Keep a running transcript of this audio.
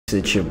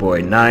It's your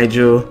boy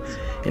Nigel,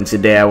 and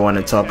today I want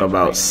to talk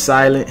about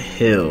Silent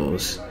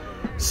Hills.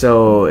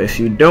 So if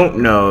you don't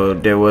know,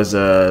 there was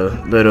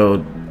a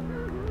little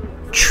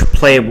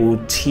playable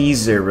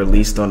teaser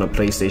released on the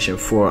PlayStation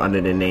 4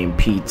 under the name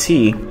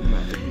PT,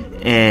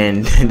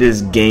 and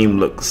this game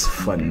looks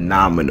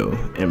phenomenal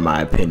in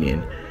my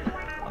opinion.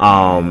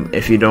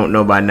 If you don't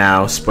know by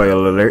now,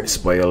 spoiler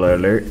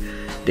alert,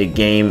 the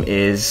game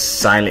is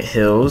Silent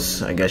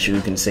Hills. I guess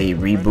you can say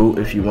reboot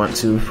if you want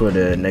to for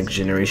the next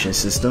generation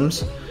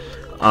systems.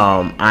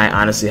 I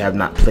honestly have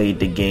not played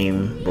the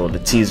game, well, the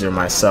teaser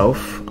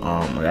myself.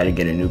 I gotta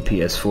get a new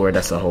PS4.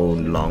 That's a whole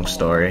long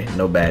story.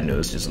 No bad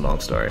news, just a long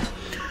story.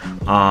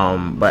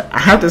 But I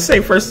have to say,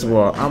 first of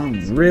all,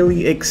 I'm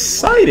really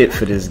excited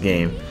for this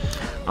game.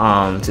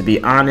 To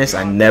be honest,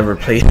 I never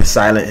played a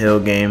Silent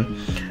Hill game.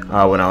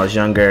 When I was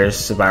younger,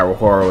 survival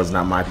horror was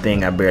not my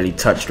thing. I barely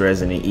touched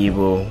Resident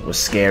Evil, was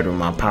scared when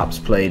my pops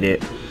played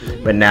it.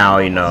 But now,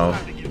 you know,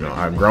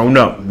 I've grown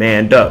up,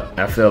 manned up.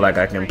 I feel like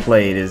I can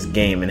play this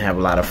game and have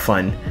a lot of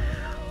fun.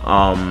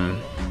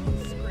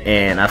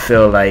 And I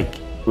feel like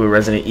with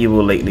Resident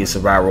Evil lately,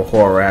 survival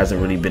horror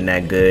hasn't really been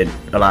that good.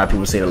 A lot of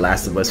people say The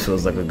Last of Us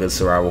feels like a good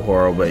survival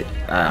horror, but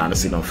I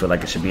honestly don't feel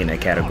like it should be in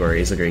that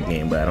category. It's a great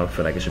game, but I don't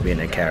feel like it should be in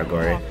that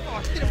category.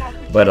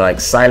 But like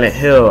Silent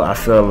Hill, I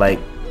feel like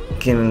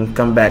can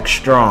come back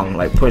strong,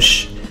 like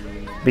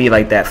be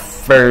like that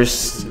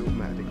first,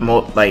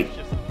 like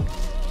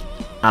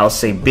I'll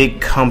say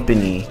big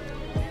company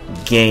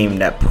game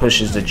that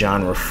pushes the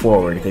genre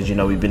forward, because you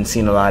know we've been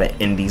seeing a lot of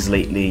indies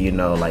lately, you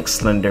know, like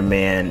Slender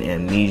Man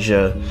and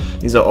Nijel.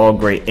 These are all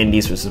great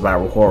indies for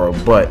survival horror,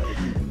 but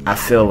I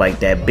feel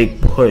like that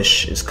big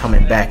push is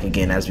coming back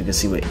again, as we can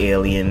see with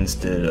Aliens,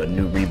 the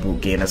new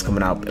reboot game that's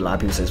coming out. A lot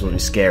of people say it's really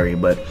scary,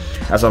 but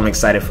that's why I'm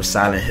excited for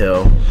Silent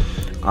Hill.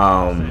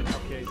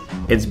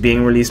 It's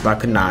being released by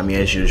Konami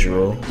as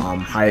usual.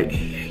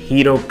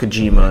 Hideo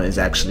Kojima is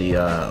actually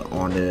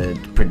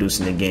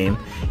producing the game,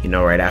 you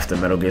know, right after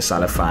Metal Gear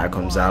Solid 5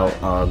 comes out.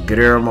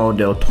 Guillermo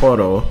del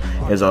Toro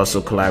is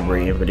also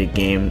collaborating for the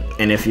game,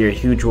 and if you're a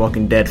huge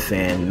Walking Dead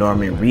fan,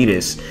 Norman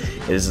Reedus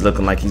is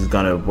looking like he's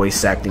gonna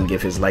voice act and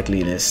give his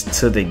likeliness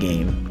to the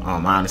game. I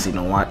honestly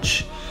don't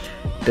watch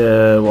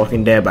the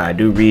Walking Dead, but I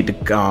do read the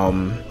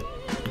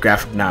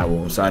graphic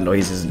novel, so I know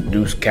he's his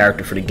new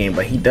character for the game,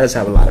 but he does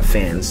have a lot of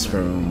fans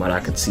from what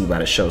I could see by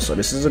the show, so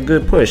this is a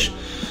good push.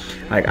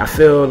 Like, I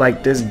feel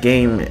like this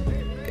game,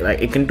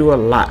 like, it can do a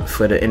lot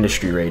for the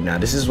industry right now.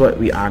 This is what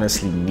we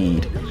honestly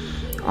need.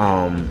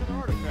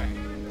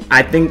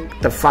 I think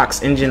the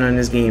Fox engine on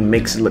this game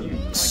makes it look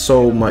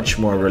so much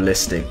more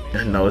realistic.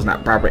 I know it's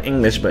not proper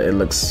English, but it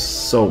looks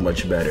so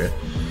much better.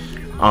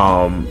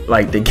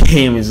 Like, the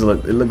game it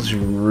looks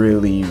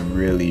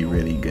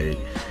really good.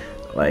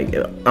 Like,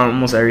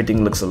 almost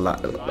everything looks a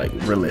lot like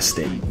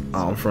realistic,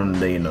 from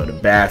the, you know, the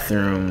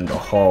bathroom, the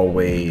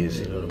hallways,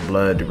 you know, the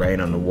blood right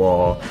on the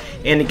wall,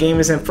 and the game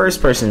is in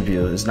first-person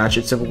view. It's not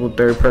your typical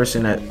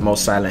third-person that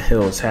most Silent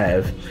Hills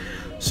have.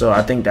 So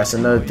I think that's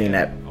another thing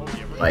that,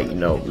 like, you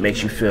know,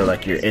 makes you feel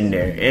like you're in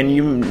there, and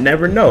you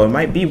never know, it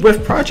might be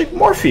with Project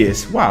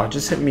Morpheus. Wow,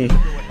 just hit me.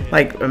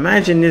 Like,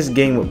 imagine this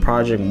game with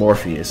Project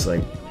Morpheus.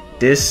 Like,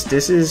 this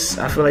is,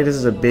 I feel like this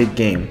is a big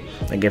game.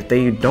 Like, if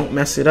they don't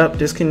mess it up,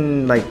 this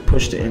can like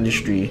push the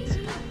industry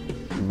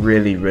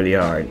really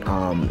hard.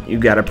 You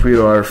got a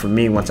pre-order for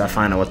me once I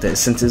find out what the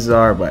incentives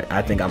are, but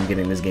I think I'm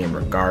getting this game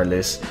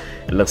regardless.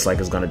 It looks like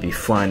it's gonna be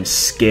fun,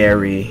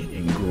 scary,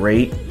 and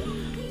great.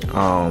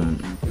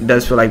 It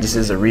does feel like this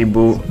is a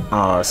reboot.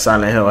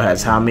 Silent Hill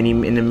has how many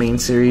in the main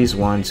series?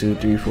 1, 2,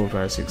 3, 4,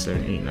 5, 6,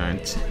 7, 8, 9,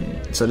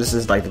 10. So this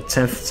is like the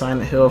 10th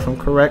Silent Hill, if I'm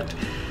correct.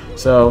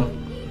 So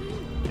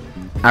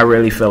I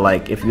really feel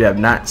like if you have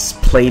not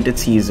played the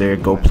teaser,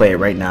 go play it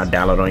right now.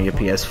 Download on your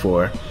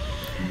PS4.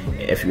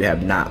 If you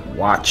have not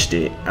watched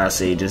it, I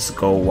say just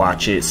go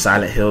watch it.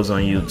 Silent Hills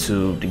on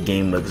YouTube. The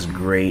game looks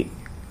great.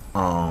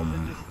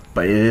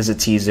 But it is a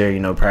teaser.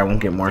 You know, probably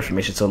won't get more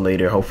information till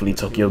later. Hopefully,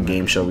 Tokyo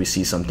Game Show we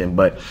see something.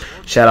 But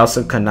shout out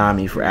to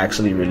Konami for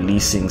actually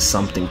releasing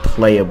something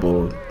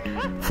playable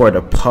for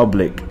the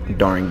public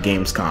during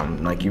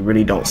Gamescom. Like, you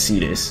really don't see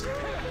this.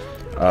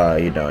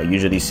 You know,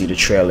 usually see the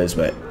trailers,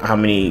 but how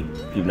many,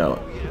 you know,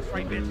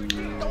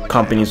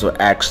 companies will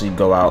actually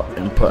go out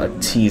and put a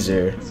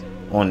teaser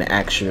on the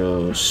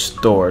actual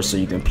store so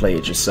you can play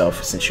it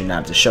yourself since you're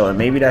not at the show? And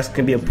maybe that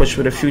can be a push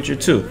for the future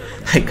too.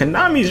 Like,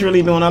 Konami's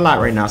really doing a lot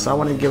right now, so I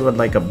want to give it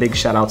like a big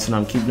shout out to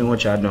them. Keep doing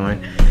what y'all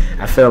doing.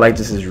 I feel like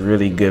this is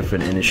really good for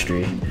the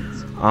industry.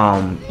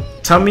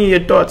 Tell me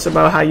your thoughts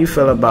about how you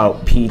feel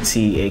about PT,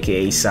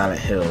 aka Silent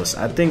Hills.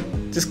 I think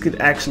this could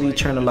actually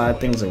turn a lot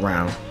of things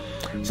around.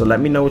 So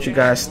let me know what you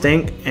guys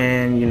think,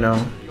 and you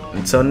know,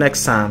 until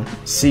next time,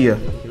 see ya.